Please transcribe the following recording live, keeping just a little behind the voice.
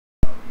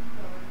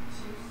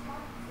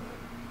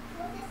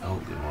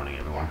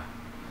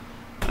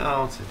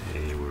Well,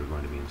 today we're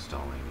going to be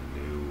installing a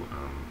new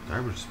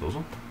garbage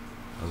disposal.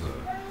 I was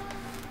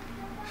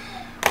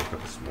woke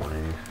up this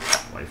morning,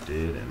 wife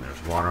did, and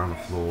there's water on the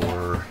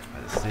floor by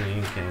the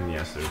sink, and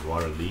yes, there's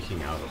water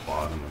leaking out of the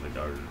bottom of the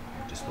garbage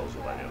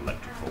disposal by the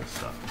electrical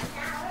stuff.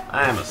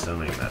 I am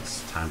assuming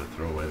that's time to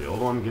throw away the old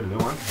one and get a new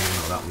one,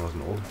 even though that one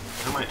wasn't old.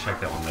 I might check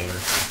that one later,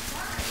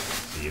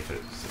 see if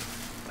it's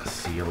a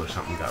seal or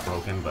something got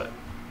broken, but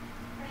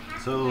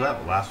so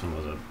that last one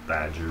was a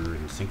Badger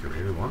and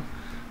Syncurator one.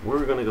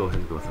 We're going to go ahead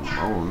and go with a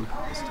Moen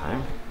this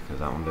time,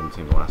 because that one didn't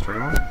seem to last very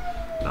long.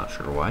 Not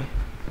sure why.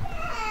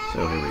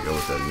 So here we go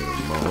with that new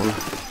Moen.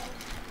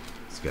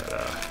 It's got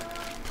a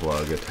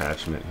plug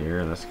attachment here,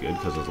 and that's good,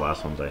 because those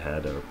last ones I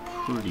had are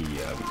pretty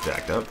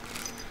jacked up.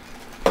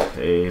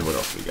 Okay, what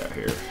else we got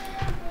here?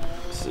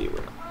 Let's see,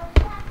 we're going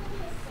to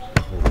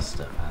pull this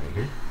stuff out of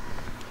here.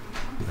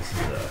 This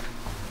is a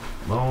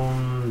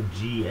Moen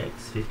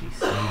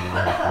GX50c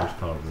 100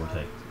 horsepower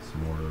vortex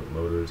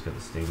motor. It's got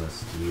the stainless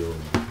steel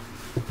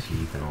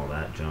teeth and all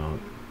that junk.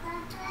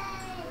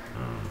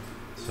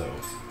 So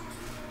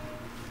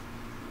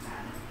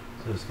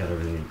it's got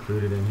everything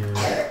included in here.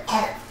 So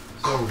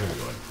we're gonna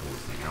go ahead and pull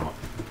this thing out.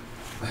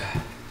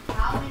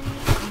 How many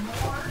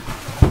more?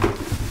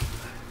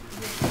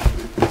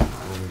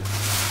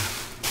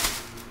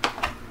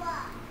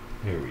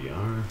 Here we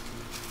are.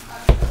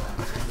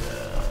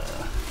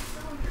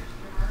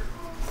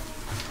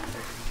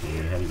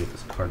 Okay, how do you get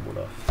this cardboard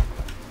off?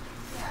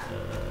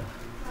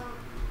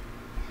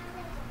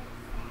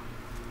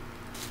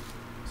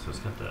 So it's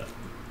got the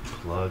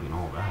plug and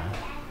all that,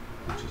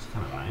 which is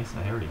kind of nice.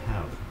 I already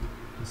have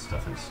this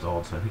stuff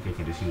installed, so I think I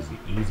can just use the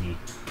easy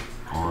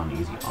on,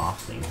 easy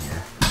off thing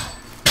here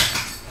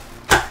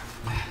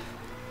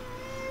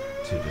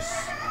to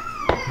just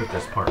put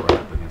this part right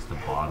up against the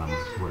bottom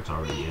where it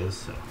already is.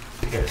 So I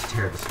think I just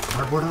tear this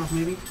cardboard off,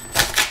 maybe?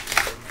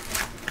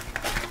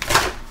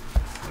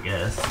 I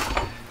guess.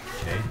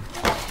 Okay.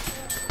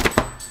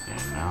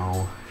 And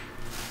now,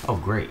 oh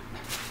great,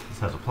 this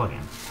has a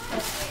plug-in.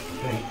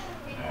 Okay.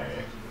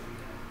 Alright.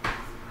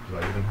 Do I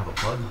even have a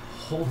plug?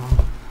 Hold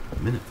on a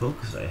minute,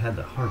 folks. I had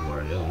to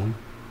hardwire the other one.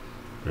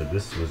 Or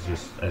this was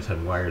just, I just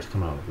had wires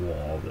come out of the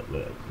wall that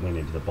went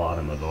into the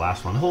bottom of the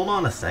last one. Hold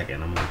on a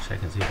second. I'm going to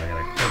check and see if I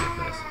got a plug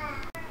for this.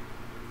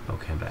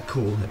 Okay, I'm back.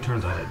 Cool. It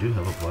turns out I do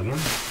have a plug-in.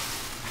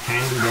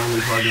 Handy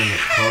dandy plug-in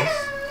that's close.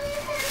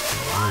 So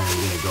I'm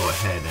going to go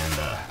ahead and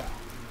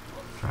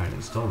try and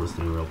install this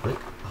thing real quick.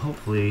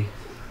 Hopefully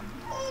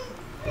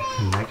the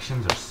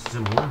connections are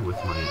similar with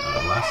my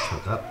last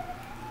hookup,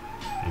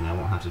 and I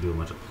won't have to do a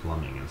bunch of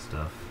plumbing and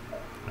stuff.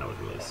 That would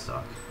really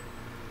suck.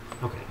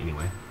 Okay,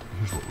 anyway,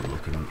 here's what we're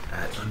looking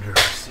at under our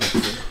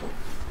sink.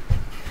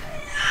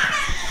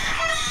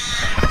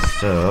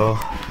 So,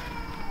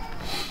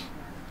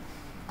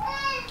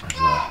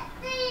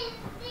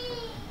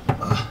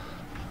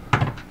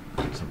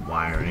 there's some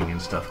wiring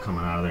and stuff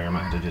coming out of there. I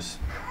might have to just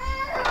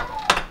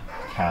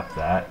cap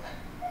that,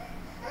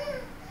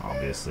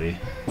 obviously.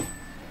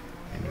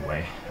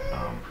 Anyway,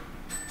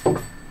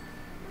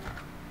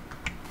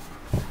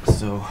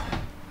 so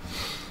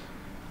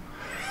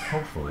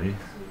hopefully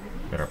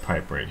got our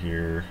pipe right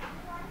here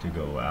to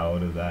go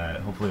out of that.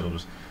 Hopefully it'll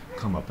just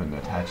come up and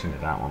attach into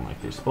that one like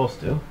they're supposed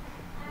to.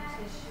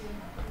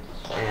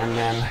 And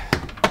then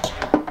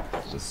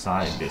the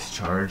side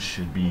discharge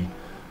should be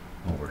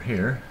over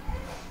here.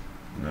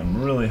 And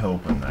I'm really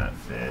hoping that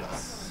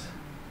fits.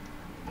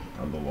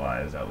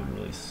 Otherwise that would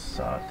really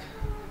suck.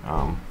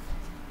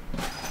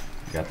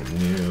 Got the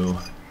new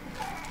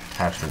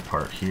attachment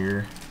part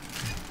here.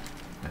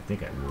 I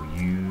think I will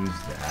use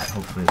that.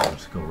 Hopefully they'll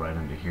just go right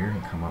under here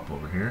and come up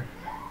over here.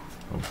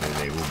 Hopefully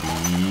they will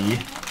be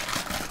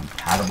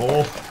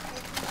compatible.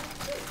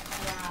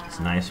 It's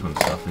nice when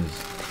stuff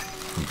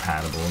is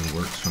compatible and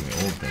works from the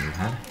old thing we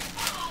had.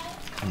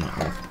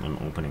 I'm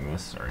opening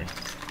this, sorry.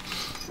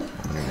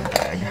 Opening the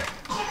bag.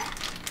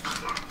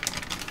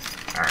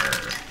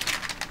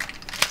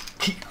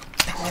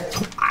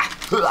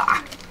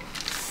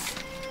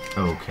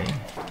 Okay.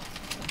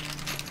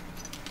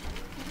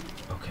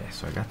 Okay,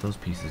 so I got those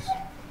pieces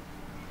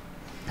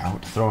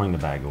out, throwing the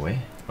bag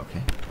away.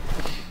 Okay.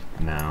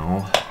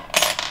 Now,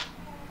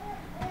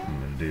 what I'm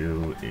going to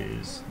do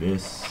is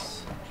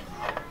this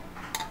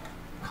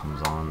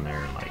comes on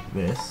there like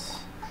this.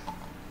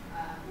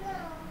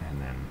 And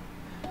then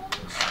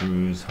the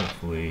screws,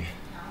 hopefully,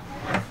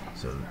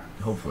 so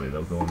hopefully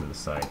they'll go into the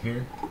side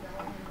here.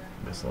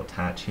 This will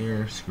attach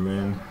here, screw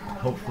in.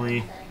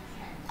 Hopefully,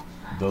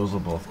 those will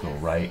both go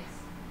right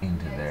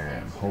into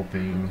there. I'm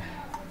hoping.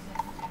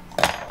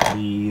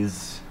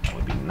 Please, that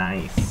would be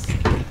nice.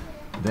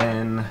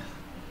 Then,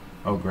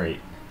 oh great.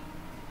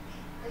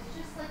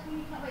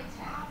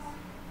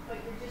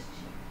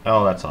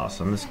 Oh, that's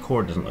awesome. This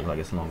cord doesn't look like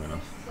it's long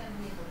enough.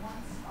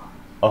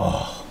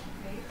 Oh.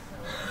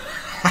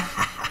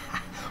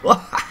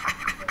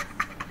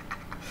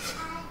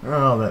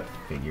 Oh, that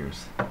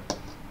figures.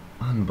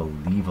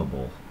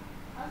 Unbelievable.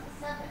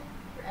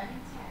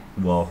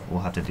 Well,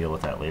 we'll have to deal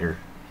with that later.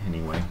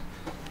 Anyway,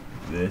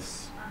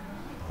 this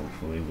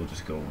hopefully will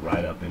just go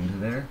right up into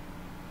there.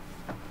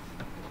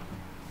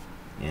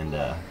 And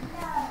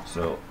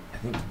so I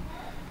think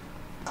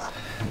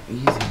the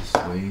easiest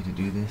way to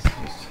do this is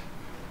just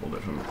hold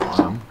it from the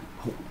bottom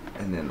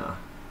and then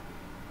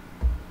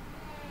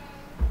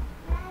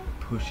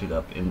push it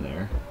up in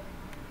there.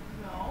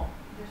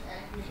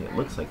 Okay, it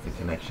looks like the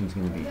connection's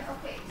going to be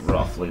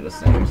roughly the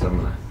same, so I'm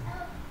going to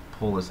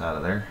pull this out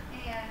of there.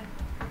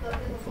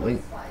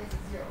 Hopefully.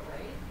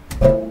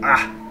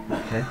 Ah!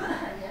 Okay.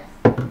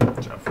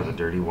 Watch out for the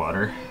dirty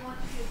water.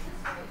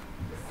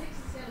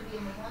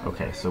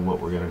 Okay, so what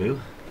we're going to do is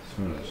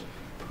we're going to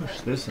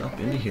push this up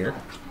into here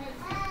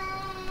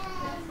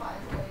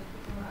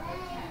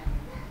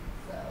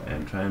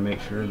and try and make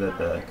sure that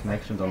the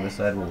connections on this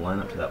side will line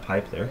up to that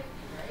pipe there.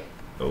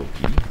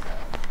 Okay.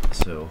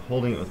 So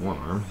holding it with one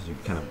arm, as you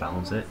kind of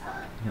balance it,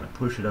 you kind of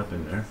push it up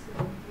in there.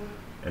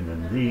 And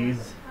then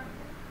these,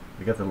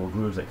 we got the little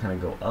grooves that kind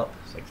of go up,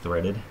 it's like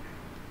threaded.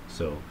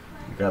 So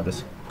you grab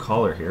this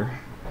collar here,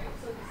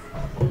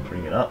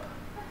 bring it up.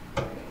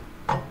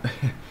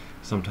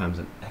 Sometimes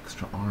an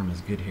extra arm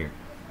is good here.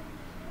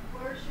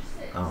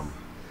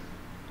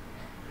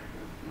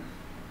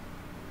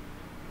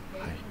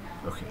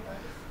 Okay.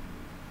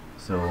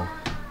 So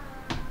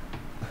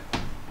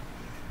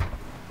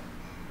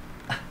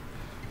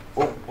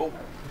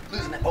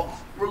losing it.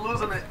 Oh, we're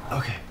losing it.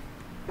 Okay.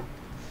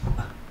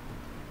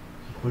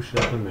 Push it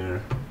up in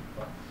there.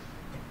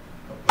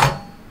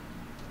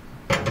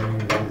 Bring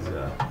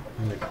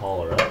the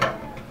collar up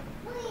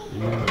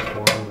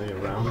uniformly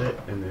around it,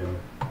 and then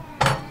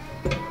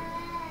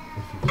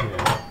if you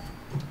can,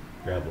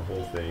 grab the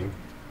whole thing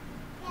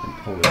and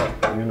pull it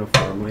up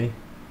uniformly.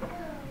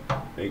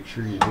 Make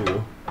sure you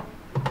do.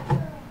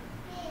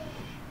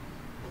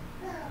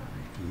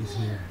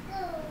 Easier.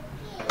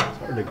 It's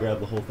hard to grab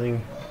the whole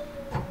thing.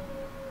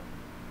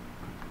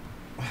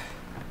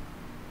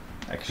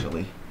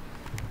 Actually,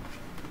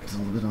 it's a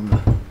little bit on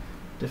the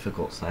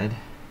difficult side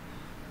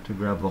to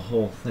grab the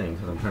whole thing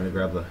because I'm trying to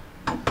grab the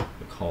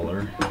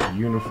collar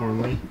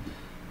uniformly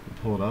and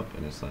pull it up,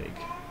 and it's like,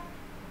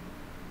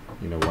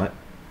 you know what?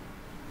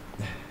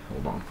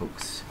 Hold on,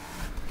 folks.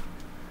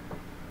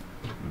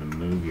 I'm going to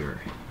move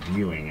your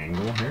viewing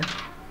angle here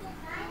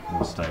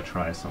whilst I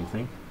try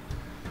something.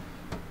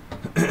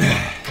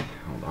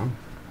 Hold on.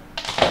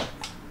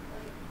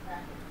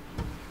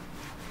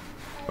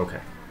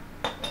 Okay.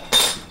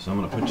 So I'm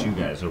going to put you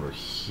guys over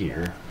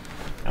here.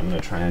 I'm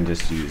going to try and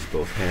just use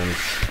both hands.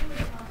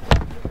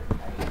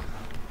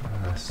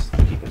 I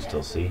think you can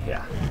still see.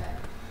 Yeah.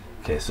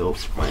 Okay, so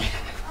I'm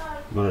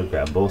going to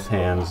grab both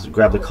hands,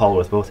 grab the collar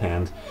with both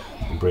hands,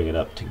 and bring it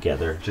up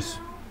together. Just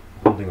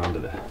holding onto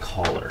the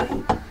collar,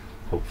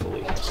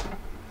 hopefully.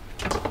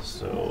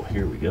 So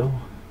here we go.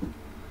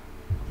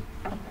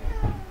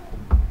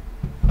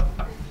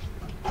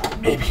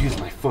 Maybe use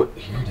my foot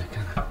here to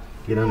kind of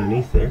get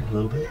underneath there a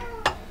little bit.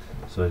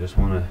 So I just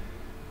want to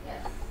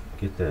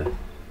get the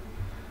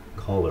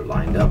collar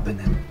lined up, and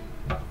then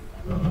I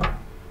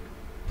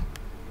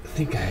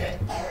think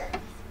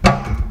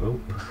oh,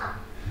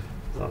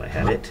 thought I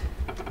had it.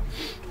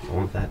 I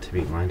want that to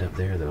be lined up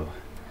there though.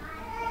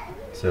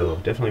 So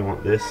definitely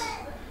want this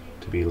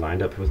to be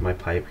lined up with my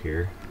pipe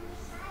here.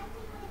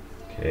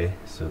 Okay,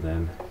 so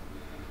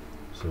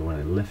when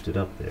I lift it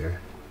up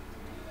there,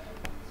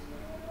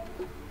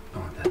 I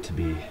want that to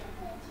be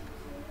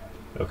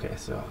okay.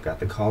 So I've got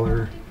the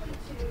collar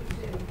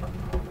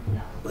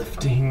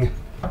lifting,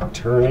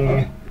 turning.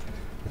 I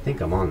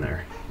think I'm on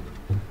there.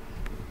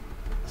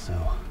 So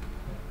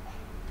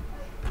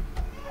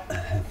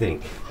I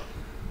think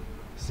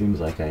seems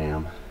like I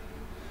am.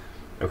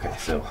 Okay,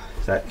 so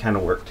that kind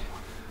of worked.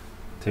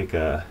 Take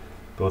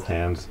both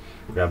hands,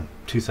 grab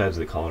two sides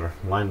of the collar,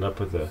 line it up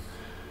with the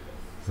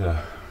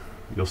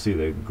you'll see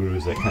the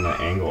grooves that kind of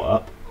angle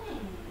up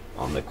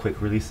on the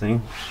quick release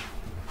thing.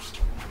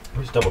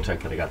 Just double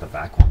check that I got the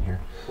back one here.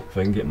 If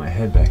I can get my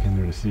head back in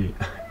there to see.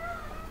 I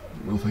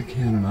don't know if I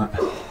can or not.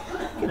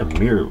 Get a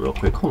mirror real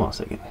quick. Hold on a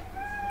second.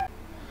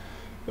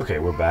 Okay,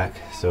 we're back.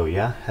 So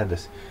yeah, had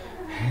this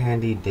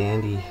handy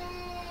dandy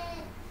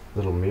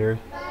little mirror.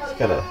 It's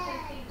got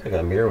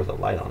a mirror with a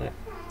light on it.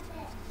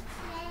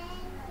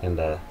 And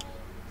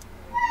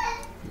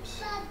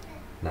oops.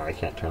 Now I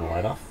can't turn the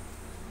light off.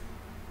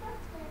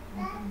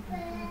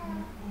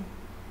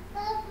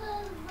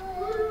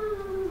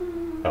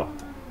 Oh,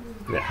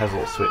 yeah, it has a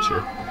little switch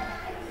here.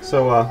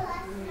 So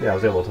yeah, I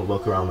was able to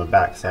look around the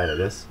back side of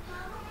this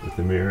with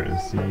the mirror and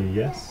see,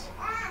 yes,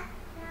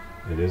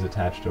 it is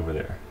attached over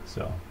there.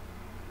 So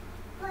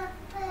I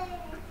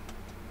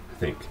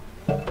think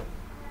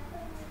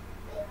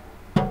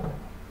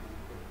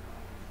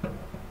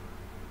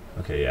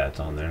okay, yeah, it's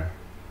on there.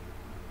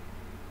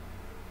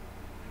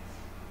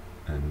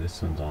 And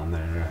this one's on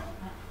there.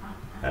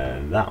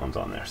 And that one's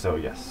on there. So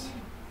yes.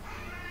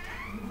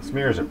 This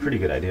mirror is a pretty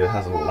good idea. It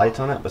has little lights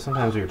on it, but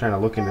sometimes when you're trying to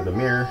look into the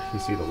mirror, you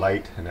see the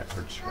light and it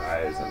hurts your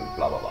eyes and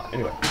blah blah blah.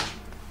 Anyway.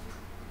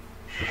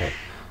 Okay,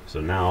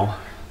 so now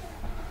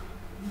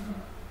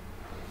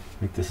I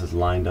think this is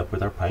lined up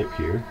with our pipe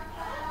here.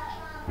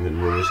 And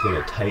then we're just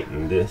gonna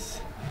tighten this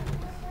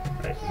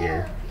right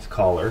here, this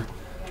collar,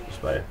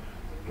 just by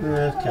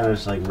kind of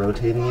just like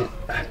rotating it.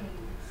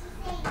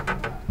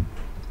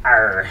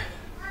 Arr,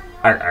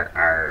 arr, arr,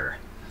 arr.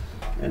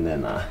 And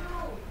then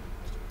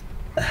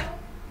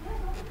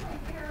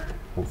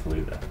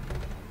hopefully the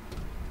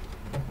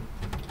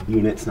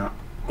unit's not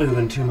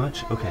moving too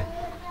much. Okay,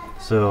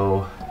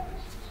 so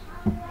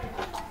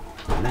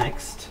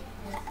next,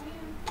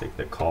 take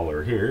the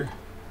collar here.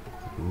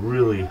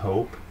 Really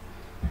hope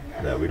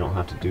that we don't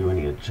have to do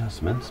any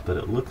adjustments, but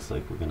it looks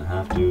like we're gonna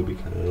have to,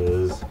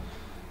 because it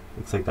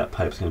looks like that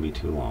pipe's gonna be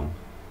too long.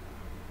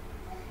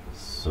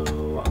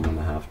 So I'm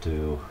gonna have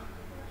to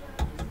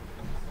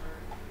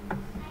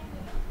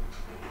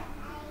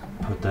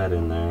put that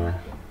in there,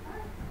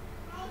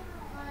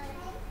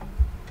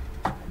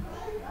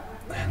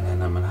 and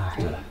then I'm gonna have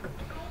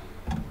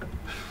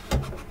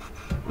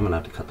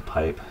to cut the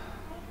pipe.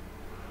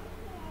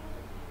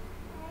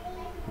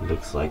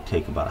 Looks like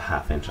take about a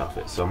 1/2 inch off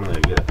it. So I'm gonna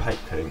get a pipe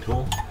cutting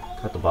tool,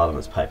 cut the bottom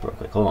of this pipe real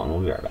quick. Hold on,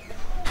 we'll be right back.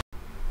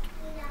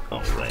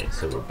 Alright,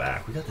 so we're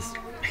back. We got this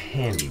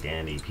handy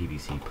dandy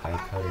PVC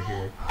pipe cutter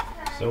here.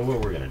 So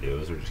what we're gonna do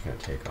is we're just gonna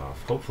take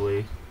off,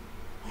 hopefully,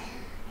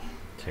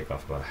 take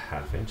off about a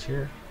 1/2 inch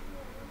here.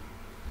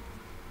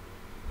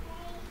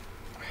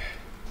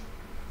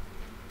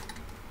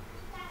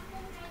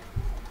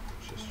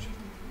 Just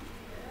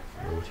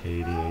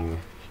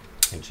rotating,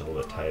 pinch a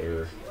little bit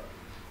tighter.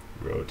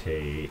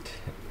 Rotate,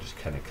 just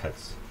kind of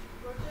cuts.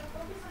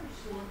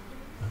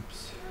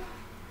 Oops.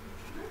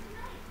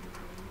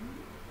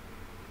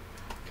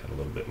 Cut a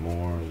little bit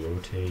more,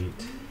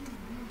 rotate.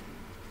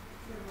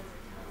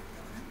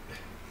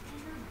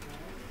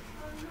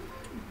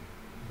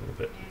 A little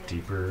bit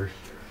deeper.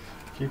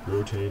 Keep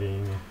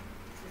rotating.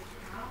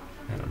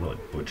 And I'm really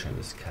butchering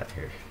this cut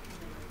here.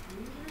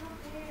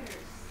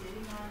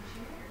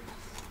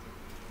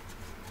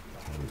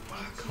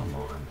 Oh, come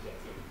on.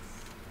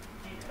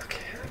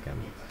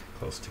 I'm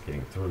close to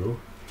getting through,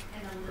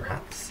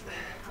 perhaps.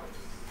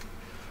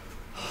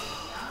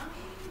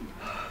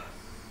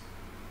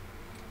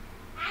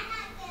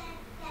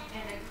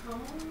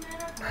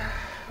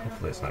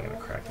 Hopefully it's not going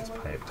to crack this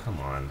pipe. Come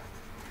on.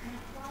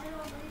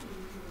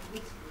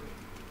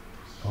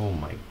 Oh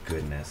my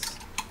goodness.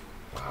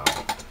 Wow.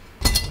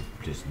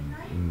 Just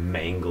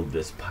mangled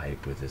this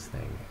pipe with this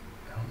thing.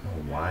 I don't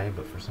know why,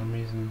 but for some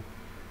reason,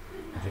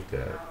 I think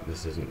that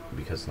this isn't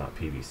because it's not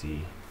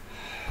PVC.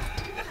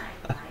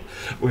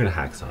 We're gonna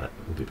hacksaw it.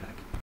 We'll be back.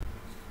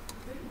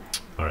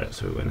 Alright,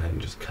 so we went ahead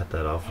and just cut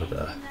that off with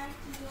a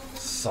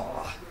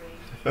saw.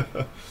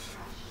 Okay,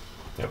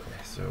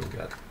 so we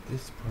got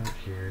this part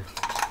here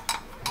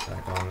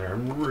back on there.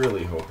 I'm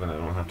really hoping I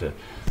don't have to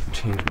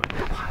change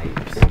my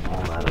pipes and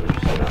all that other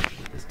stuff to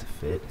get this to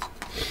fit.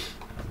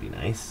 That'd be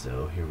nice.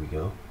 So here we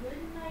go.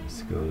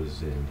 This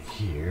goes in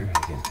here. I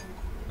can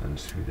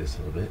unscrew this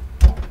a little bit.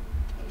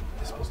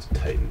 It's supposed to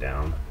tighten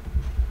down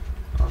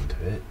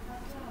onto it.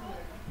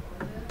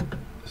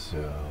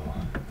 So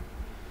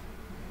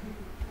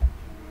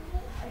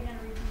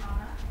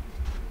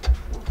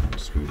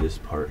unscrew this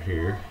part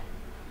here,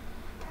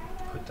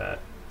 put that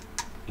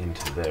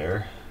into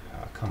there.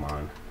 Come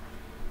on,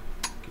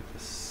 get the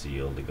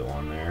seal to go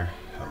on there.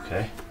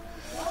 Okay,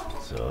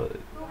 so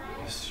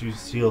the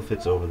seal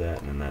fits over that,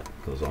 and then that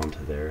goes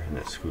onto there, and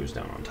that screws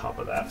down on top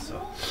of that.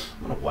 So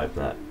I'm gonna wipe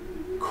that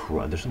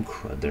crud. There's some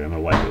crud there. I'm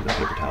gonna wipe it with a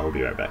paper towel. We'll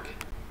be right back.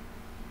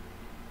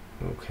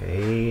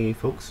 Okay,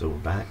 folks, so we're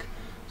back.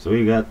 So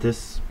we got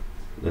this,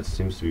 that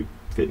seems to be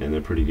fitting in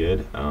there pretty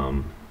good. Let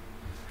me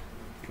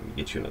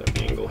get you another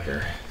angle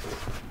here.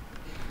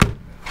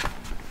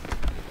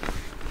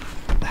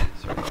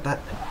 Sorry about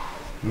that.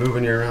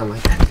 Moving you around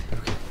like that.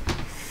 Okay.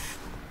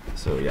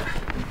 So yeah.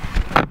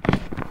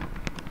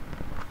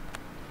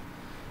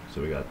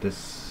 So we got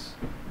this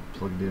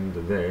plugged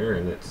into there,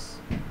 and it's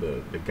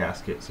the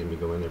gasket seemed to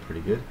go in there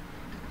pretty good.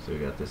 So we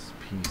got this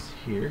piece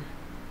here.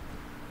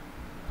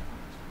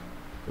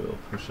 We'll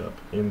push up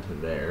into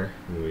there,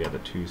 and then we got the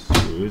 2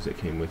 screws that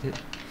came with it,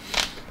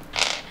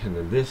 and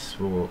then this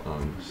will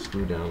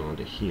screw down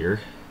onto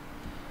here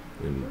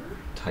and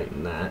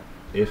tighten that.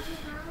 If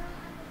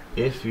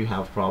you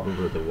have problems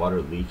with the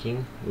water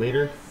leaking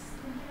later,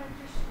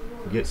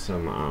 get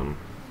some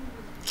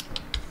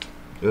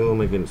oh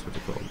my goodness, what's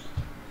it called?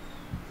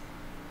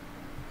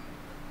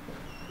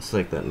 It's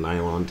like that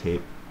nylon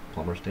tape,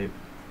 plumber's tape,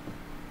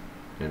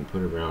 and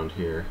put it around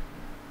here,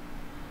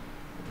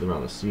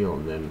 around the seal,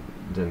 and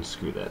then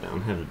screw that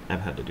down.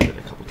 I've had to do that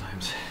a couple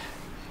times.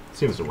 It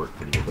seems to work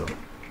pretty good though.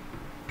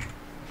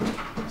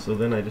 So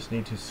then I just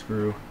need to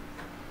screw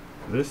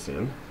this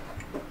in,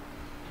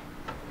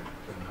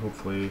 and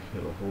hopefully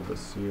it'll hold the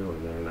seal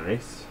in there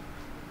nice.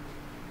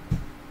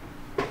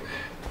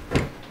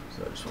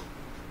 So I just want,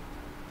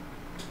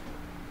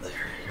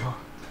 there you go.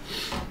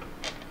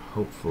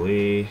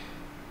 Hopefully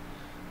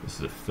this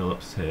is a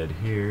Phillips head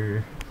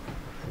here.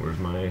 Where's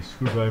my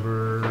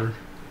screwdriver?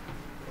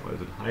 Why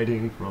is it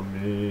hiding from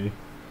me?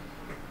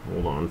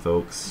 Hold on,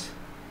 folks.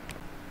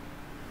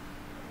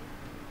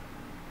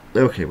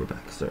 Okay, we're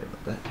back. Sorry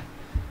about that.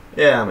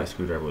 Yeah, my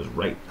screwdriver was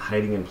right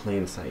hiding in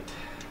plain sight.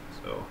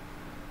 So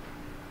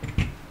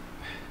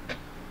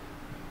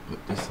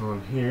put this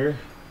on here.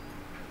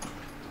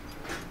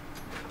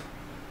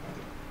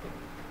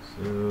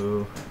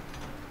 So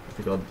I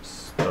think I'll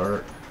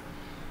start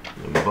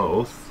them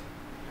both.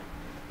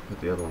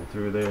 Put the other one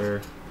through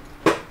there.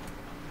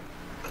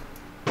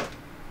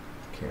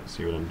 Can't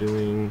see what I'm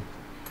doing.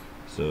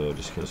 So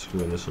just kind of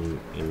screwing this one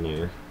in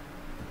there.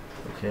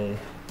 Okay.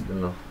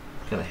 Then I'll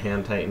kind of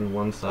hand tighten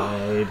one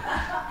side,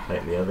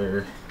 tighten the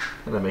other,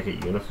 kind of make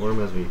it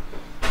uniform as we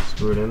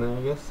screw it in there,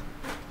 I guess.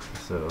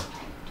 So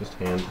just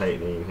hand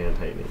tightening, hand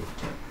tightening.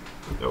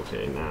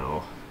 Okay,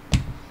 now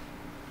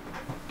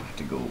I have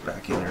to go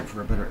back in there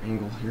for a better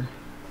angle here.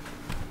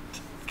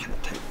 Kind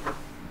of tight.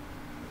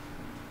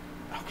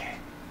 Okay.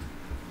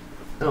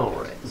 All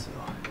right, so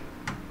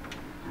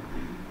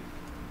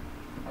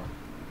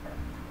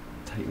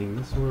tightening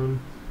this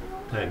one,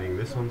 tightening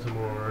this one some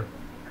more.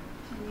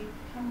 Can you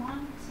come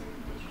on so you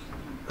can get your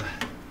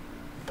stuff?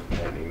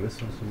 Tightening this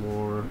one some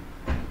more.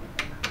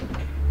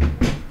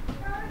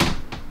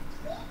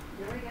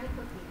 You already got a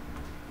cookie.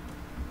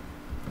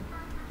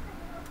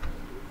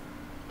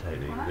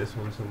 Tightening this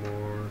one some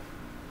more.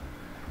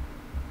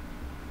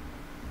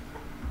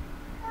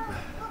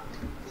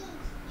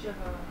 Do you have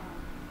a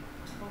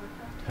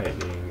overcut?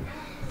 Tightening.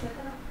 Set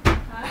that up.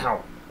 Huh?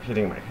 Ow!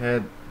 Hitting my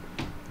head.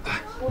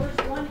 Well,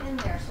 there's one in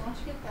there, so why don't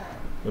you get that?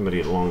 I'm gonna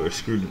get a longer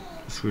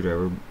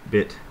screwdriver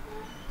bit.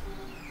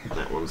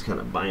 That one's kind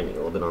of binding a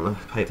little bit on the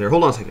pipe there.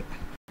 Hold on a second.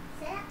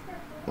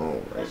 All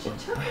Well, right. she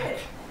took it.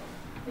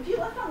 If you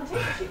left it on the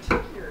table, she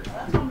took yours.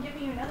 That's why I'm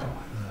giving you another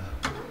one.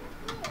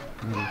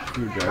 Another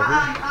screwdriver.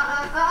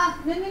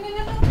 No, no, no, no,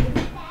 no.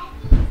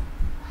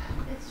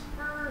 It's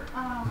for,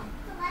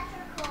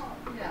 electrical.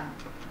 Yeah.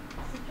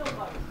 It's a pill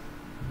box.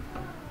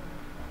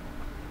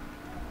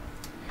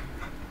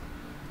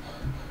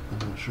 I'm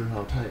not sure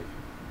how tight.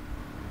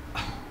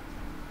 I'm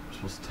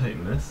supposed to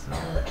tighten this.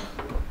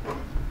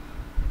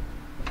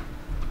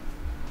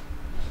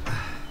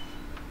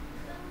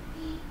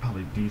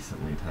 Probably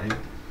decently tight.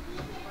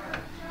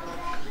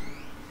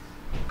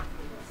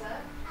 What's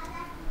that?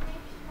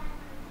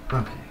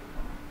 Okay.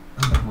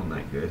 That one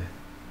that good.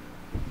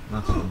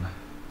 Last one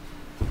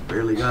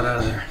barely got out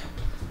of there.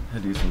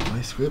 Had to do some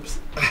vice grips.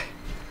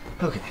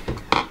 Okay.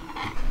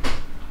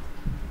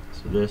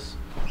 So this,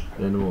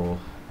 then we'll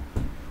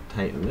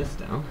tighten this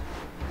down.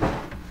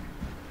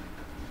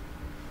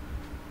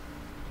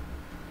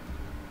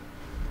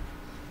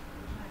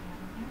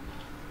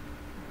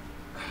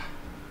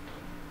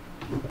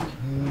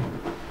 Okay.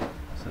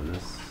 So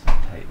this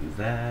tightens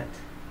that.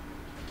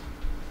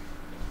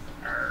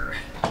 Arr.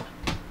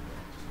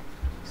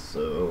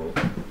 So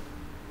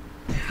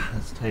yeah,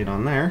 that's tight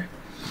on there.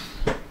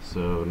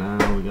 So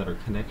now we got our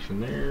connection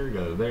there,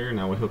 got it there.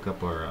 Now we hook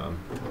up our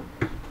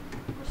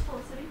Where's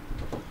Felicity?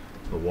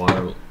 the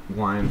water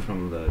line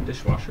from the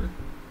dishwasher.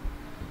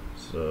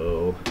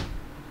 So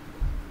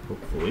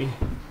hopefully,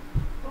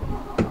 I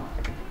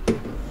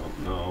don't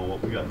know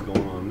what we got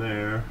going on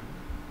there.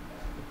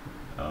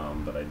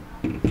 But I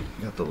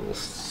got the little,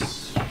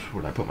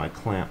 where'd I put my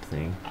clamp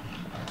thing?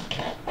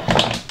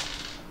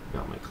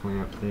 Got my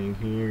clamp thing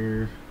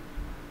here.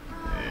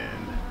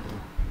 And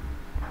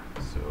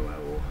so I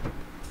will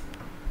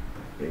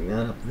bring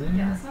that up there.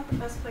 Yeah, it's not the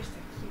best place to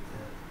keep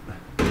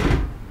it.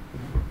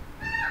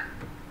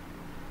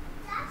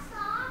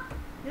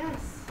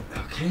 Yes.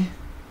 Okay.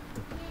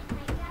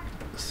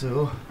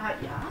 So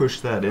Yeah. push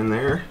that in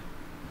there.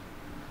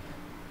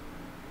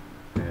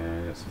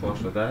 And it's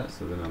flush with that,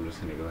 so then I'm just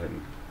gonna go ahead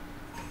and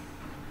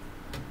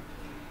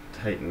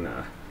tighten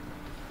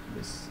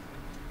this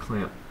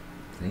clamp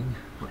thing,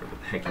 whatever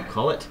the heck you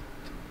call it.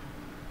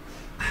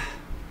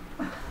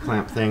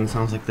 Clamp thing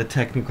sounds like the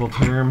technical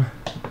term.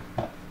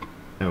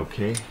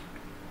 Okay.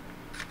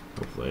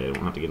 Hopefully I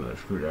won't have to get another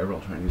screwdriver.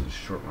 I'll try and use a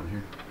short one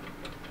here.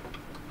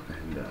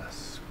 And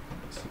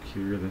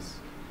secure this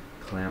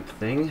clamp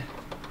thing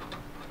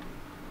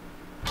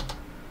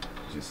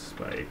just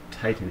by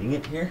tightening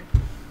it here.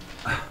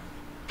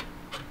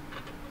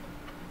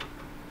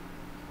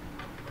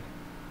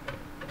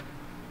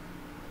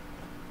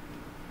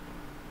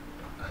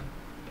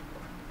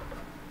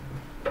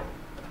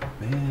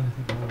 Man, I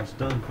think I'm almost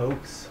done,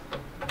 folks.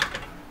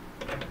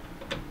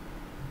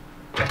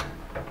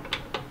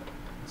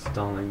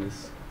 Installing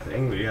this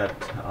thing. We got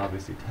to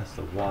obviously test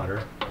the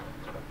water.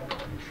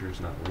 Make sure it's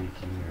not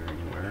leaking or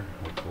anywhere,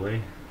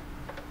 hopefully.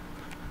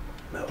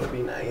 That would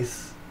be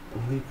nice.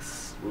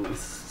 Leaks really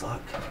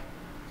suck.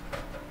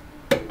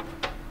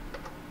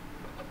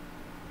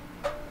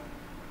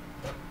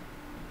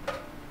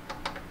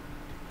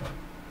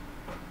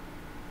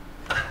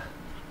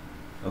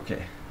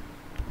 Okay.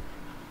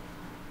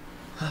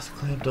 That's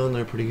clamped on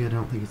there pretty good. I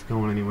don't think it's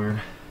going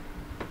anywhere.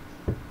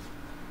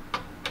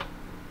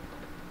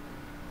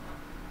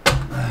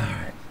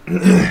 Alright.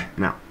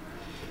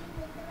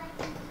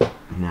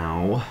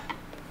 Now.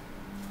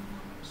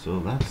 So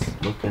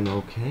that's looking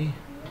okay.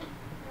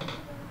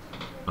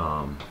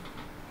 I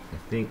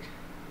think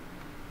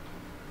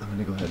I'm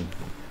gonna go ahead and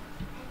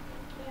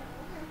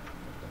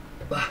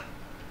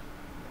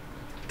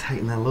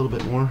tighten that a little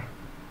bit more.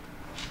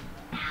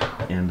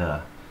 And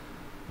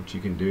what you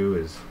can do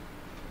is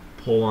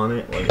pull on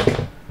it, like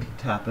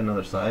tap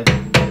another side.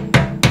 There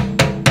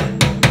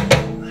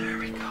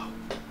we go.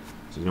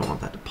 So you don't want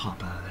that to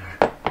pop out of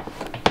there.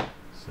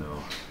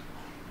 So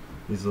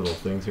these little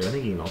things here, I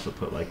think you can also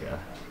put like a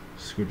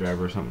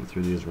screwdriver or something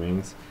through these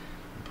rings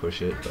and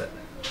push it, but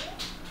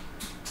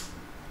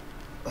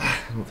I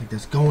don't think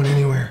that's going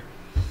anywhere.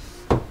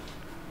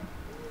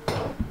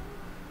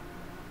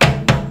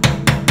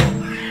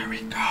 There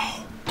we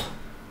go.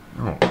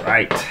 All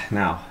right,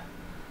 now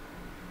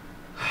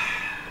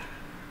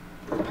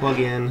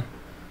plug-in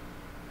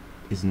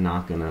is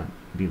not gonna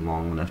be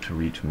long enough to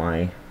reach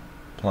my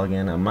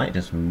plug-in. I might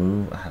just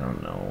move, I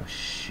don't know,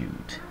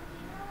 shoot.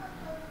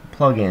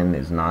 Plug-in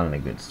is not in a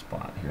good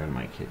spot here in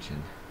my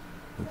kitchen,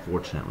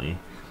 unfortunately.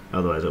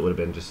 Otherwise it would have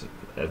been just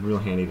a real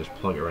handy, just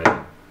plug it right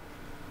in.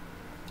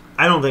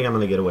 I don't think I'm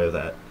gonna get away with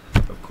that,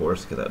 of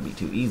course, because that'd be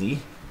too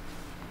easy.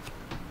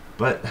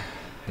 But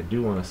I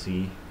do want to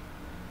see,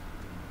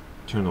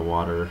 turn the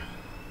water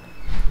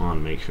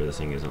on, make sure this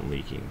thing isn't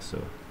leaking.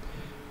 So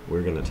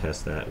we're gonna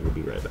test that. We'll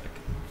be right back.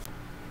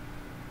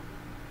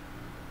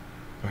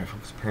 Alright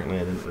folks, apparently I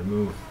didn't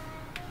remove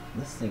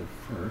this thing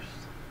first.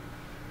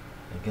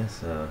 I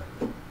guess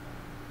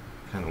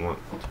kind of want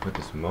to put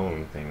this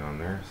Moen thing on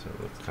there so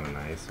it looks kind of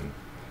nice and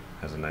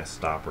has a nice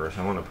stopper.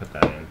 So I want to put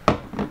that in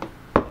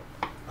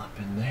up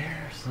in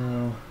there.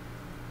 So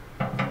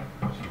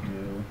what you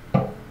do,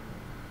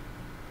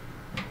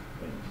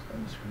 just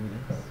unscrew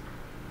this.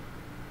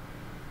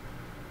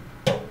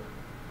 No,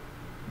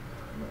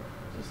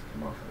 I'll just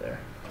come off of there.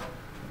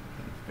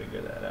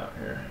 Figure that out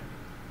here.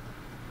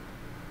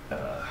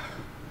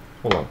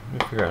 Hold on, let me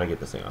figure out how to get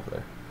this thing off of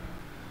there.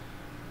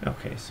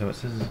 Okay, so it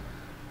says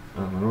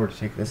in order to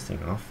take this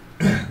thing off,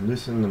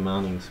 loosen the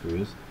mounting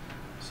screws.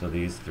 So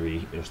these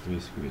three, there's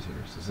 3 screws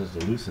here. So it says to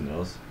loosen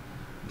those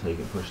until you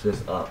can push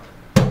this up.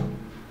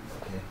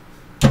 Okay,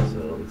 so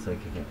it looks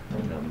like you can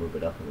now move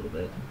it up a little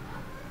bit.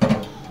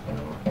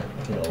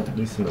 It'll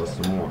loosen those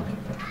some more.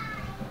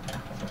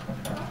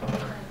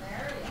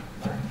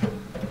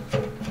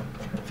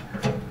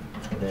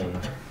 Then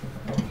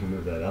you can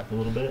move that up a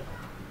little bit.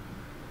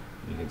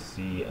 You can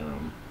see,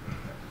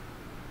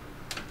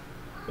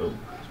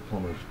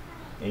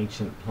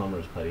 ancient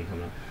plumber's putty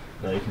coming up.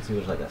 Now you can see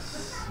there's like a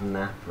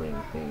snap ring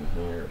thing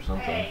here or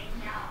something.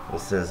 It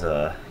says,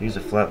 use a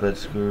flatbed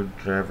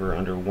screwdriver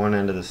under one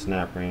end of the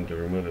snap ring to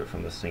remove it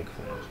from the sink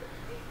flange.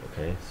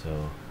 Okay,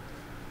 so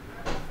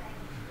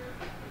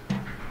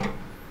I'm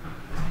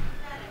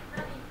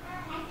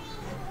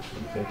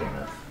thinking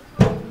that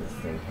this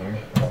thing here,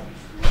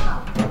 I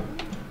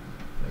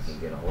can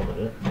get a hold of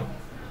it.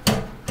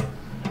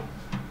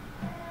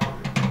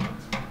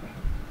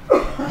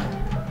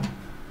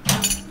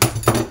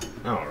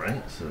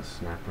 Alright, so the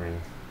snap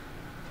ring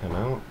come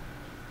out.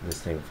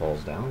 This thing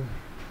falls down.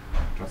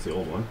 That's the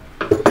old one.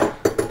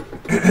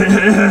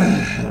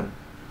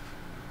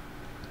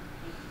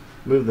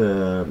 Move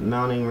the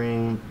mounting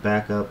ring,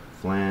 backup,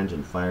 flange,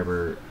 and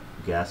fiber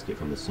gasket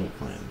from the sink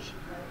flange.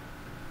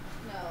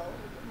 No,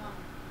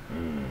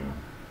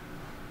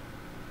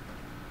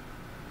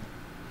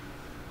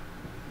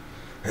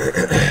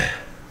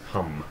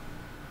 Hum.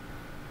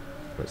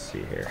 Let's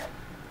see here.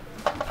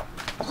 So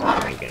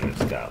I'm thinking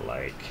it's got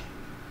like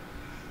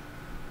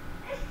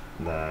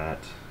that.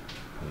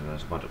 And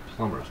there's a bunch of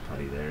plumber's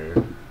putty there.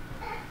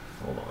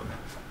 Hold on.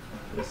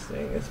 This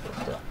thing is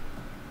supposed to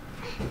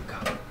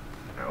come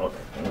out, I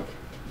think.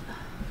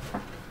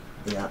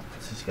 Yeah,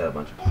 it's just got a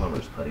bunch of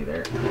plumber's putty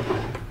there.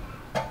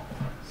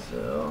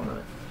 So I'm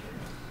gonna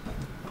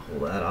pull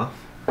that off.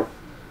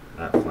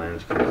 That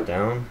flange comes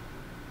down.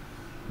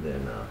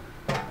 Then the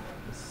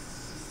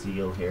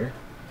seal here.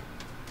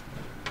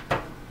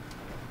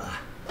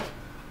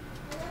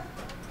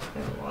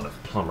 And a lot of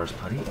plumber's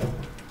putty.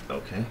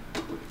 Okay.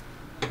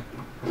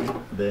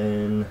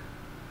 Then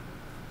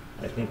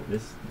I think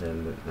this,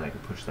 then I can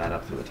push that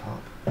up through the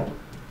top.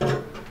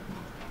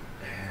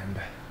 And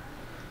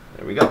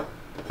there we go.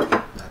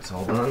 That's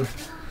all done.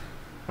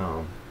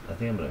 I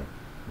think I'm gonna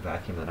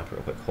vacuum that up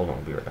real quick. Hold on,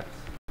 I'll be right back.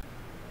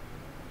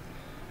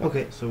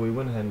 Okay, so we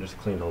went ahead and just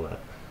cleaned all that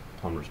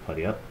plumber's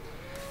putty up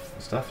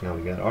and stuff. Now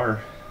we got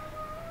our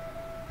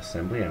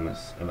assembly. I'm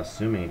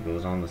assuming it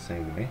goes on the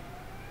same way.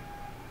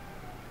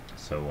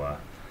 So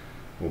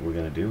what we're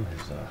gonna do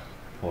is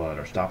pull out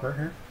our stopper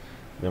here.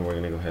 Then we're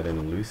gonna go ahead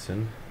and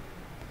loosen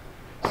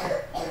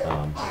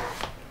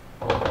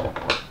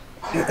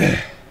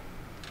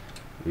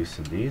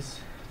loosen these.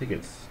 I think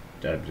it's,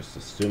 I'm just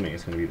assuming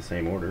it's gonna be the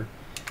same order.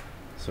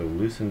 So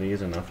loosen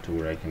these enough to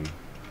where I can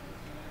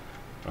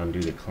undo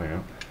the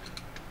clamp.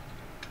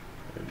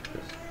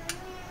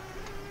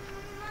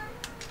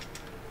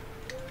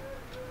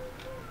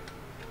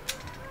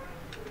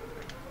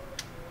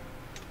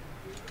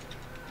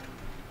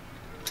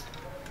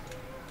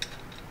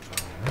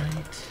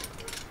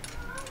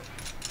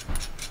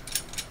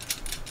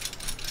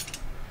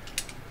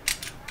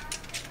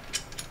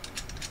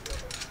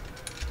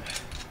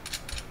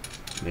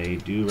 They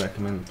do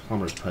recommend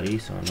plumber's putty,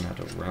 so I'm gonna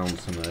have to round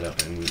some of that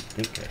up. And I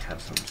think I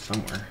have some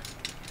somewhere.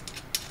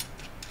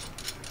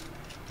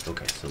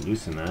 Okay, so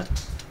loosen that.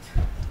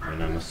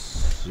 And I'm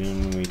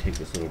assuming we take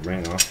this little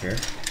ring off here.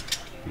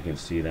 You can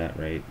see that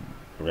right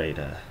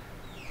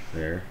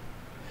there.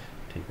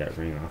 Take that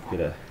ring off. Get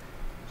a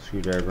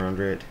screwdriver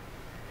under it.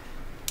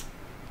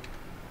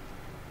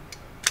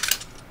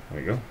 There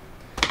we go.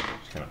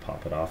 Just kind of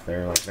pop it off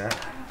there like that.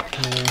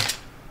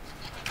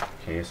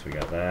 Okay, so we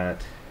got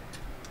that.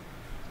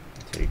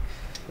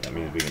 That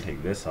means we can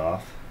take this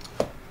off.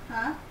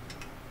 Huh?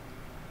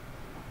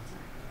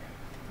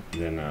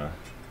 Then have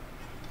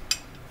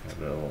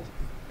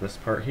this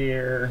part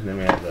here. Then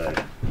we have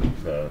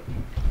the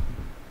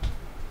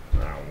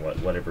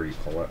whatever you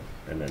call it,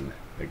 and then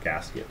the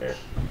gasket there.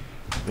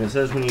 And it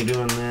says when you're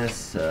doing this,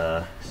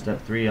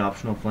 step 3,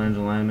 optional flange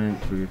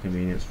alignment for your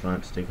convenience.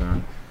 Front stick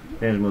on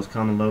flange, most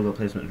common logo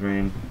placement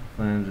drain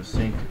flange of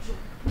sink.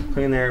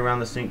 Clean the area around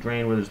the sink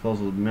drain where the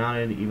disposal will be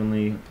mounted.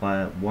 Evenly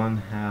apply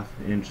 1/2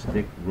 inch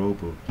thick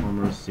rope of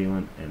plumber's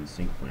sealant and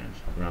sink flange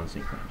around the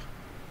sink flange.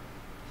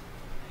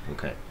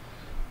 Okay,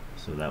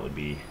 so that would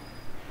be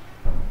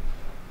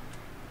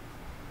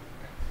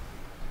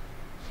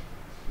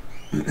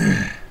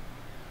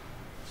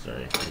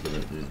sorry, looking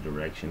at these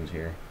directions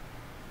here.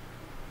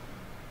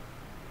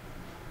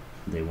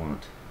 They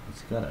want,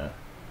 it's got a,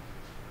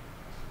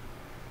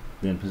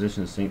 then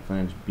position the sink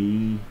flange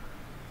B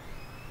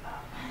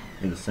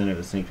in the center of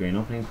the sink drain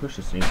opening. Push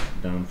the sink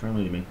down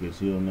firmly to make a good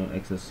seal. No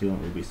excess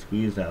sealant will be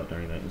squeezed out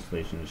during the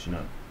installation. It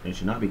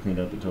should not be cleaned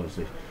up until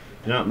installation.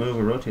 Do not move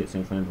or rotate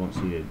sink flange once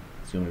seated.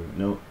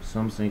 Note,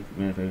 some sink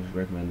manufacturers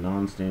recommend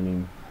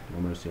non-standing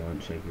plumber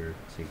sealant shaker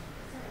sink.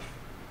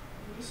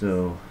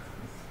 So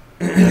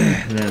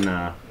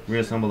then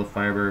reassemble the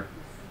fiber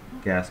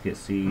gasket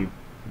C,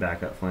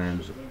 backup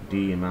flange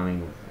D, and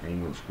mounting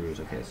angle screws.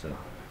 Okay, so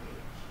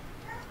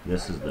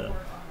this is the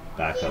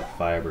backup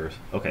fibers.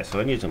 Okay, so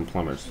I need some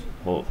plumber's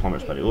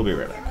putty. We'll be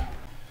right back.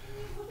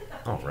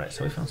 Alright,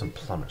 so we found some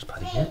plumber's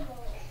putty here.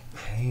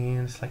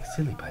 And it's like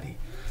silly putty.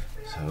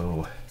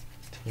 So,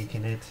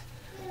 taking it,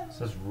 it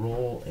says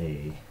roll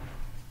a,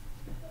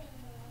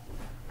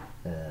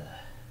 hold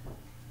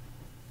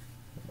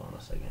on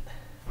a second.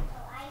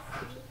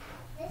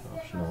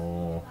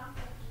 Optional.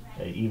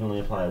 Evenly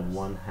apply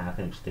 1/2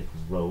 inch thick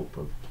rope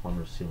of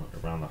plumber's sealant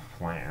around the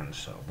flange.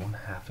 So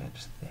 1/2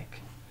 inch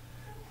thick.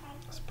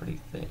 That's pretty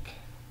thick.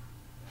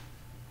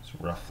 It's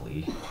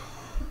roughly,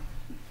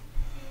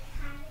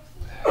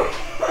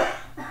 I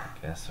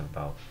guess,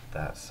 about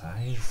that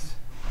size.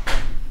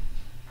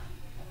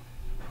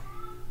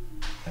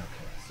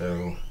 Okay,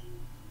 so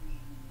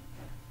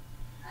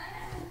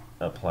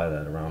apply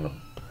that around the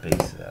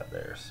base of that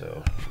there.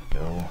 So here we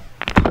go.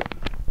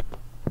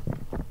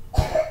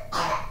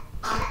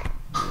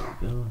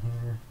 There we go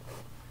here.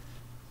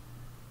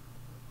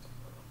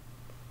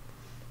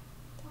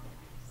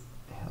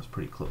 Yeah, that was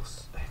pretty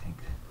close, I think.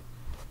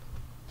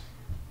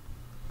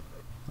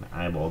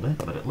 I eyeballed it,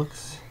 but it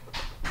looks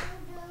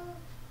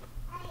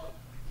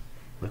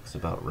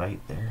about right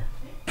there.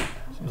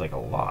 Seems like a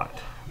lot,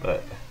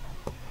 but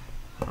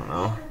I don't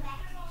know.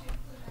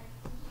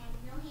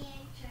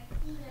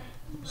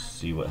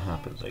 See what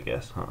happens, I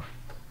guess, huh?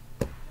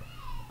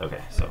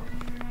 Okay, so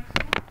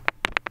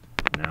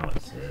now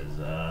it says,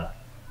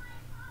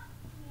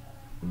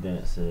 then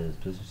it says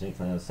position sink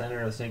flange in the center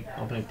of the sink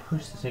opening.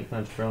 Push the sink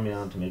flange firmly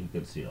down to make a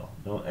good seal.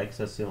 No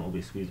excess sealant will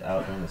be squeezed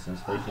out during this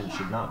installation. It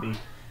should not be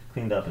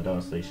cleaned up until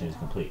installation is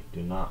complete.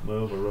 Do not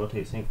move or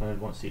rotate sink flange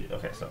once seated.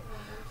 Okay, so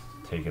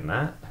taking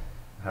that,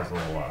 it has a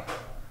little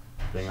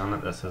thing on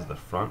it that says the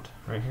front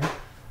right here.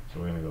 So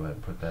we're gonna go ahead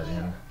and put that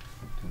in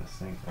to the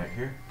sink right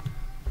here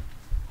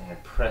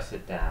and press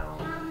it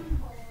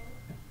down.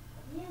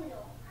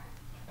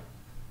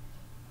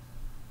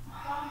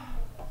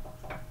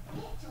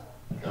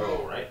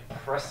 Oh, right,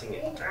 pressing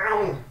it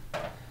down.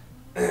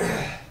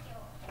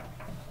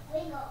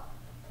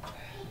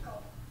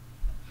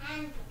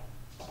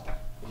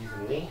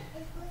 Evenly.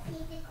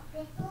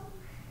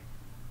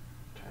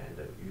 Trying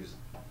to use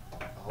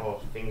all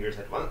fingers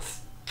at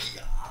once.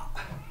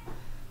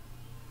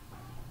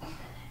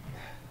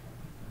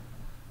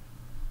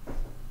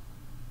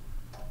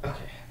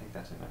 Okay, I think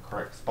that's in the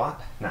correct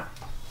spot.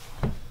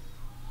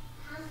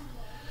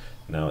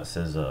 Now it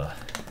says, and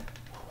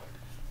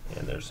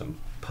there's some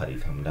putty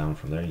coming down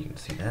from there. You can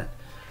see that.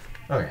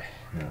 Okay,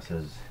 now it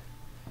says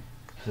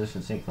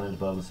position sink flange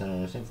above the center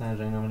of the sink flange.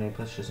 Nominate,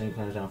 push the sink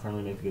flange down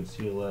firmly, make a good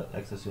seal,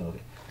 excess seal.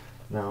 Okay.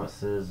 Now it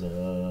says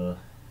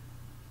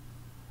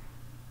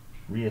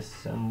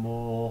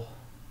reassemble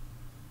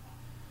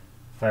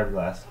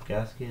fiberglass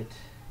gasket.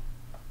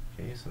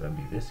 Okay, so that'd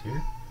be this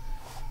here.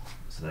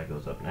 So that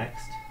goes up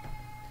next.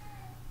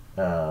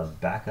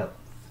 Backup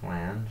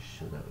flange,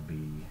 so that would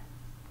be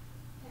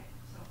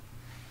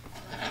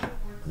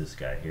this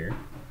guy here.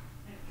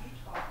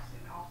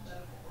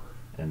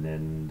 And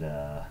then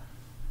the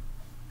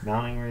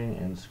mounting ring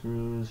and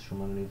screws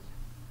from underneath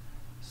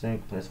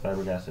sink. Place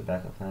fiberglass at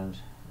backup flange,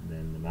 and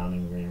then the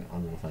mounting ring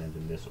under the flange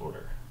in this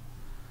order.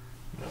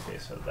 Okay,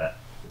 so that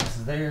this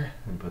is there,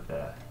 and put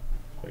that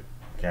like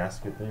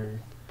gasket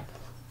there.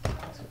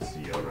 Let's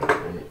see all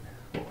right.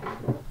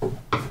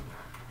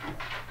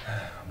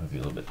 I'll move you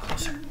a little bit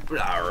closer.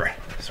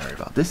 Sorry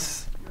about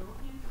this.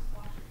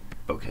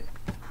 Okay.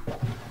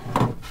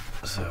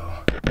 So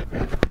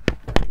there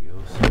you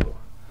go. So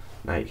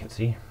now you can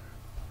see.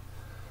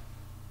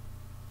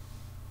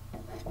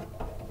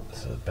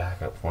 So the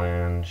backup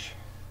flange,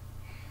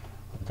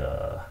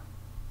 the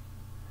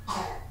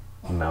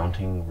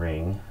mounting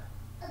ring.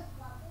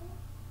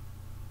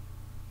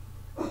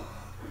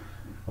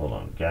 Hold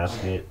on,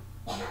 gasket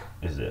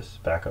is this,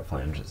 backup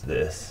flange is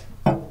this.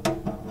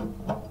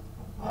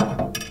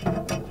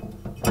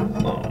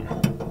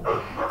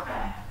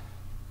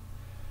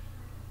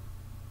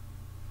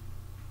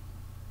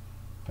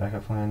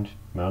 Backup flange,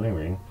 mounting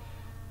ring,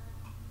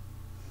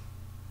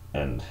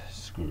 and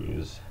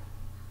screws.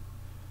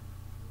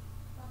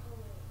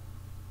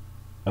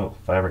 Oh,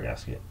 fiber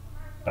gasket,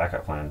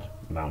 backup flange,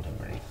 mounting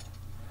ring.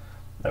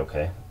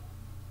 Okay.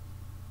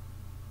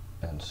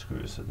 And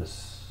screws, so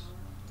this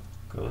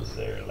goes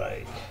there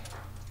like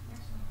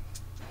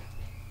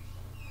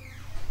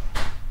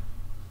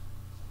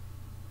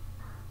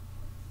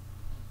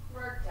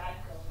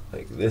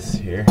this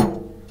here.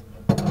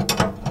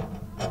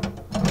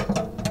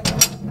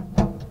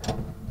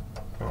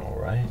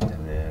 Alright,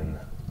 and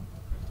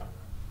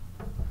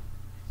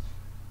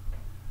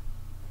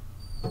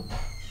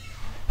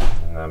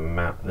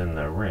then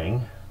the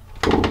ring.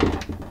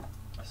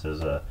 It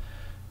says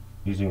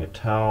using a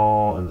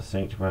towel in the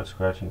sink to prevent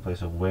scratching,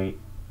 place a weight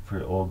for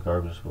your old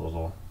garbage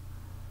disposal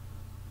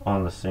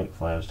on the sink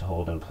flange to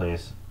hold in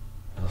place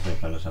until the sink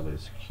flange assembly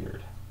is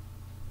secured.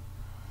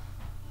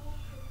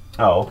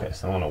 Oh, okay,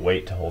 so I want to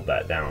wait to hold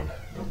that down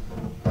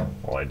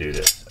while I do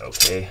this.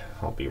 Okay,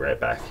 I'll be right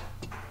back.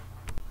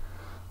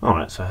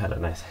 Alright, so I had a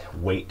nice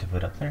weight to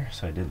put up there,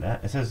 so I did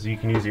that. It says you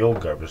can use the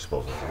old garbage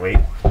disposal as a weight,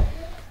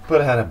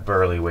 but I had a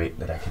burly weight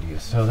that I could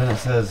use. So then it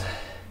says,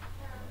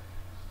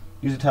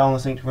 use a towel in the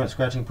sink to prevent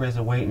scratching, place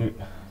a weight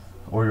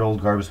or your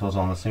old garbage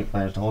disposal on the sink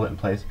flange to hold it in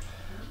place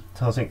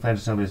until the sink flange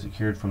assembly is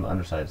secured from the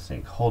underside of the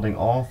sink. Holding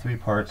all three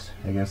parts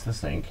against the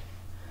sink,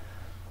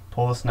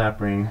 pull the snap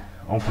ring,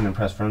 open and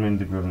press firmly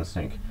into the groove in the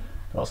sink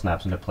until it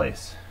snaps into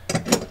place.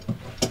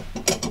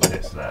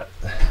 Okay, so that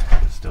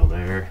is still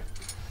there.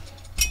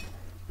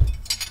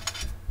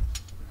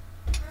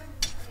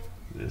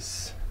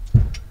 This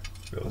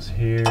goes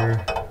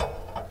here.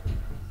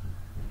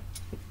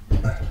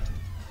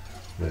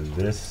 Then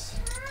this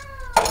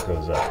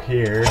goes up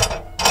here.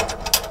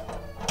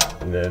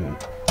 And then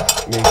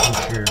making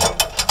sure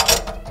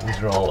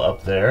these are all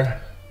up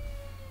there.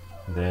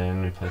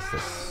 Then we place the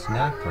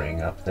snap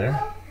ring up there.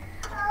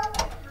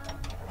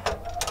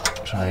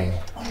 Trying.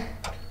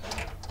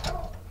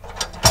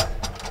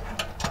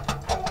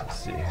 Let's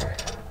see here.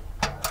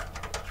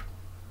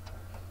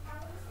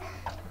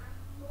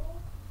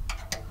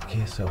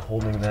 Okay, so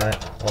holding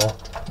that while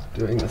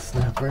doing the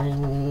snap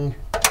ring.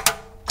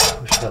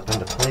 Push it up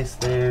into place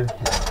there.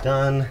 It's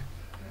done.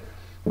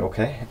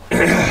 Okay.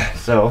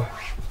 So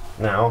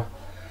now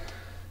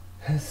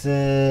this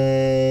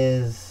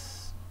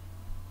is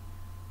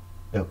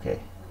okay.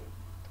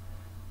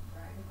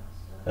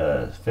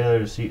 Failure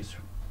to seat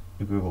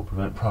group will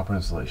prevent proper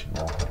installation.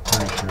 Well, I'm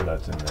pretty sure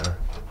that's in there.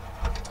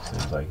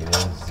 Seems like it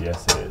is.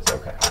 Yes, it is.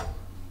 Okay.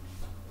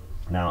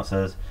 Now it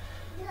says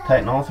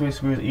tighten all three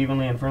screws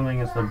evenly and firmly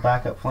against the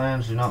backup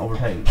flange. Do not over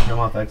tighten. Trim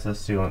off excess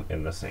sealant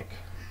in the sink.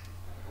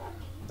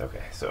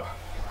 Okay, so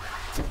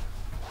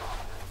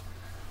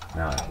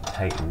now I can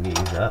tighten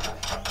these up.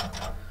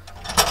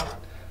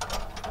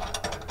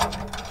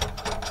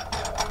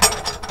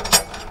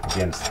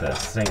 Against the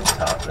sink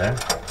top there.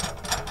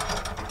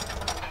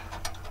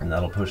 And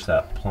that'll push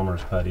that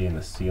plumber's putty and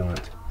the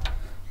sealant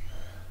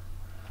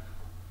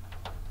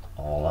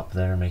all up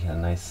there, making a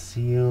nice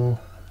seal.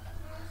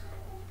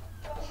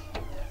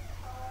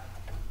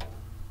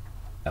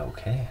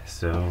 Okay,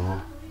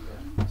 so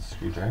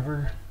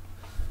screwdriver.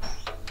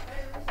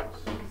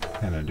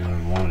 Kind of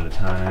doing one at a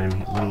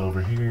time. A little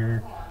over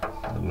here,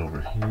 a little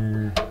over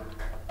here,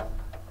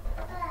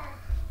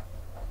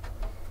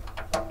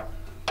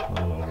 a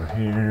little over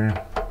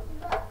here.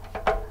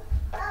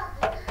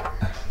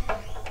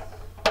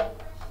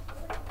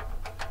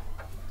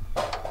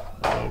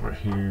 Over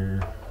here,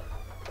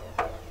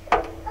 a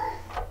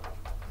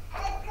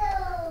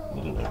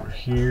little over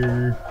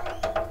here.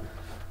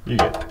 You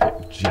get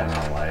the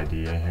general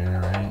idea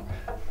here, right?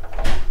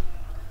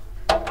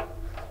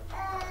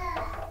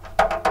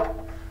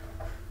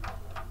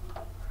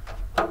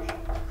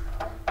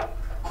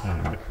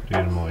 I'm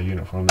doing them all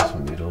uniform. This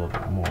one needs a little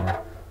bit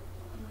more.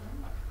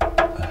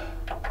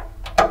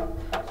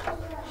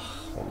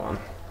 Hold on.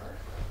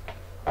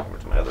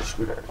 Where's my other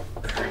screwdriver?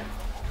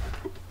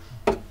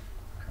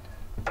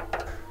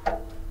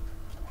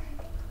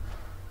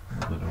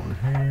 A little bit over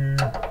here,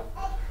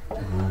 a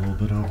little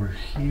bit over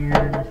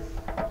here,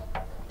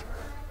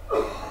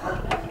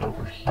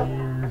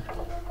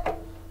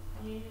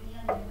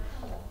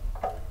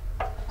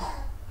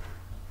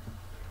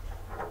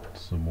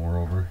 some more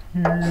over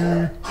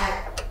here,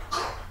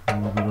 A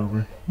little bit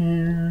over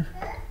here.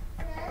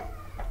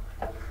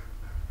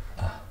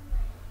 It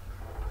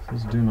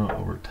says do not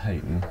over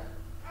tighten.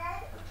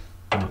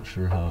 I'm not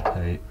sure how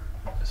tight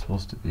it's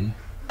supposed to be.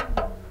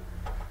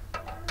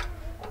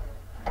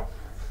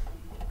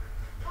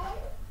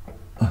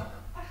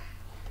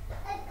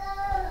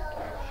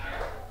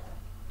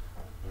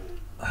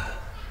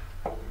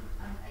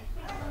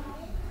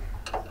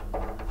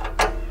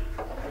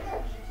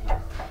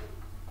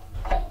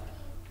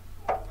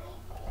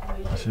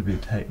 It should be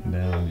tightened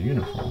down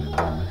uniformly,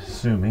 I'm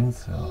assuming,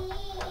 so.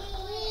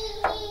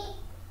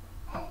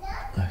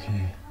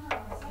 Okay.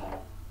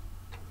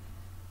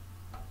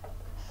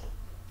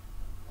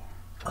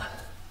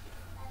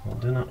 Well,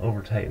 do not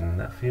over tighten.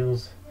 That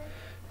feels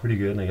pretty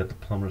good. And I got the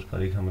plumber's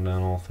putty coming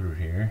down all through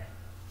here.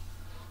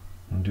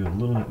 I'm gonna do a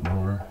little bit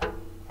more.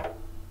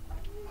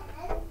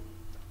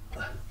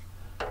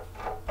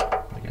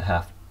 Like a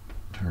half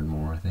turn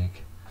more, I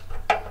think.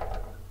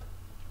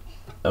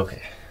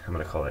 Okay, I'm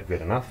gonna call that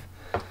good enough.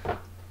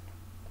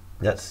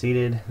 That's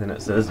seated. Then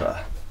it says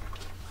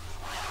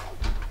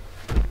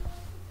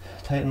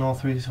tighten all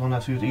three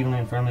swell screws evenly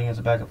and firmly against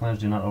the backup flange.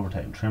 Do not over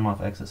tighten. Trim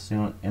off excess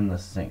sealant in the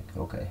sink.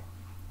 Okay.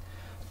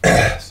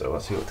 So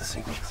let's see what the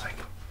sink looks like.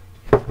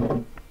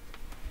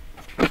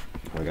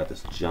 I got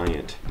this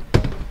giant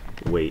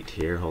weight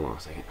here. Hold on a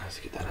second. Let's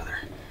get that other.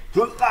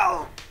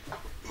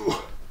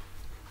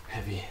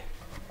 Heavy.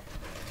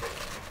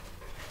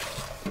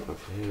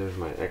 Okay, there's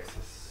my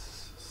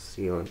excess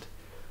sealant.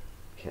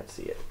 Can't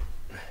see it.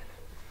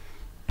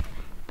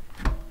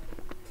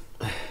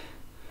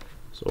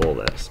 So all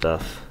that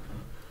stuff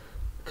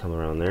come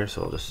around there.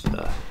 So I'll just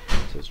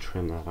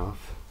trim that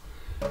off.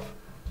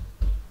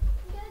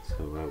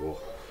 So I will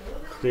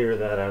clear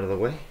that out of the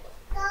way.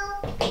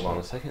 Hold on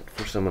a second.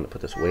 First I'm going to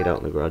put this weight out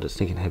in the garage. It's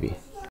stinking heavy.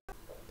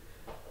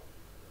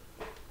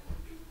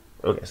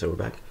 Okay, so we're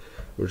back.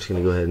 We're just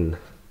going to go ahead and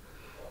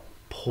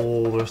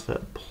pull the rest of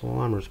that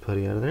plumber's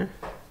putty out of there.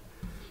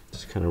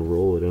 Just kind of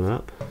roll it in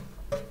up.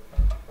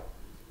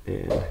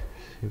 And it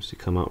seems to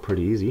come out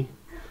pretty easy.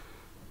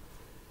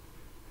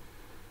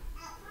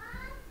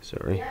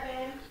 Sorry.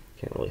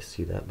 Can't really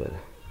see that, but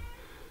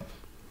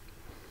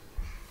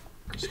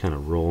just kind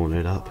of rolling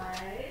it up.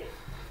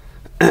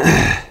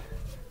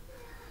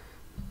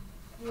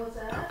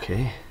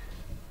 Okay.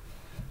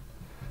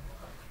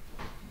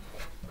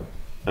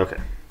 Okay,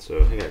 so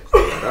I think I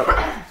clean that up.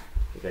 I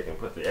think I can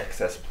put the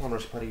excess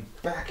plumber's putty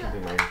back into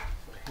my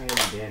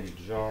handy dandy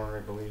jar, I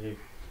believe.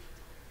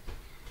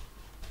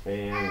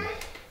 And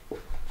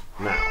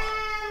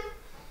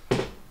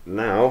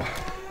now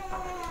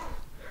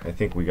I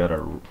think we got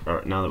our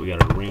now that we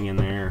got our ring in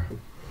there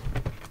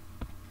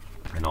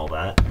and all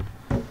that,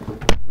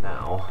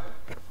 now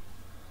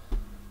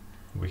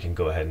we can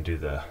go ahead and do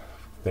the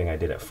thing I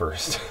did at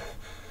first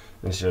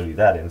and show you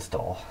that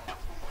install.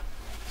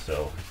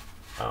 So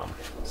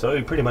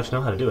you pretty much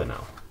know how to do it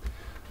now.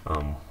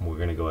 We're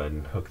gonna go ahead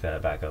and hook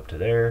that back up to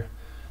there,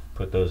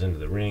 put those into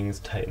the rings,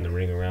 tighten the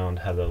ring around,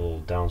 have that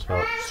little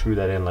downspout, screw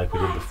that in like we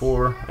did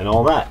before, and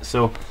all that.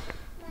 So,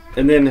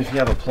 and then if you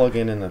have a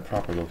plug-in in the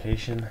proper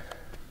location,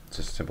 it's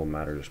just a simple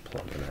matter, just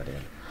plugging that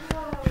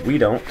in. We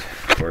don't,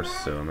 of course,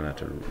 so I'm gonna have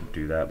to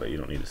do that, but you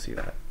don't need to see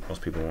that.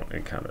 Most people won't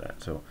encounter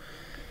that. So,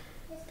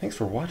 thanks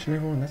for watching,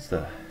 everyone. That's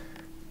the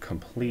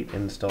complete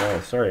install.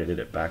 Sorry I did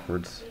it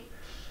backwards.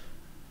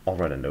 I'll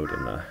write a note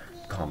in the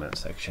comment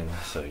section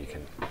so you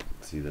can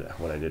see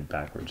what I did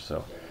backwards.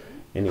 So,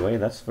 anyway,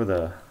 that's for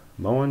the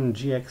Moen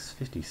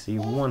GX50c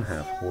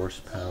 1/2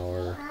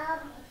 horsepower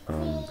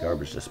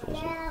garbage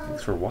disposal.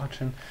 Thanks for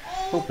watching.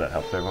 Hope that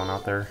helped everyone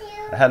out there.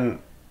 I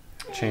hadn't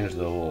changed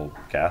the little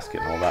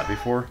gasket and all that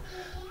before,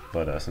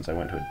 but since I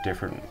went to a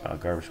different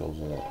garbage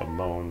disposal, a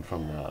Moen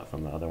from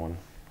the other one,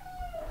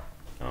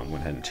 went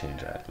ahead and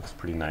changed that. It looks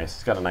pretty nice.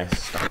 It's got a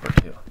nice stopper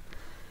too.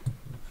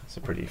 It's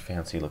a pretty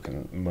fancy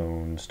looking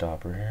Moen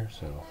stopper here.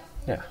 So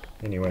yeah.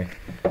 Anyway,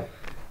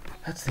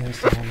 that's the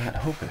install on that.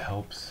 Hope it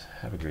helps.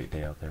 Have a great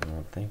day out there,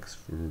 everyone. Thanks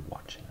for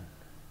watching.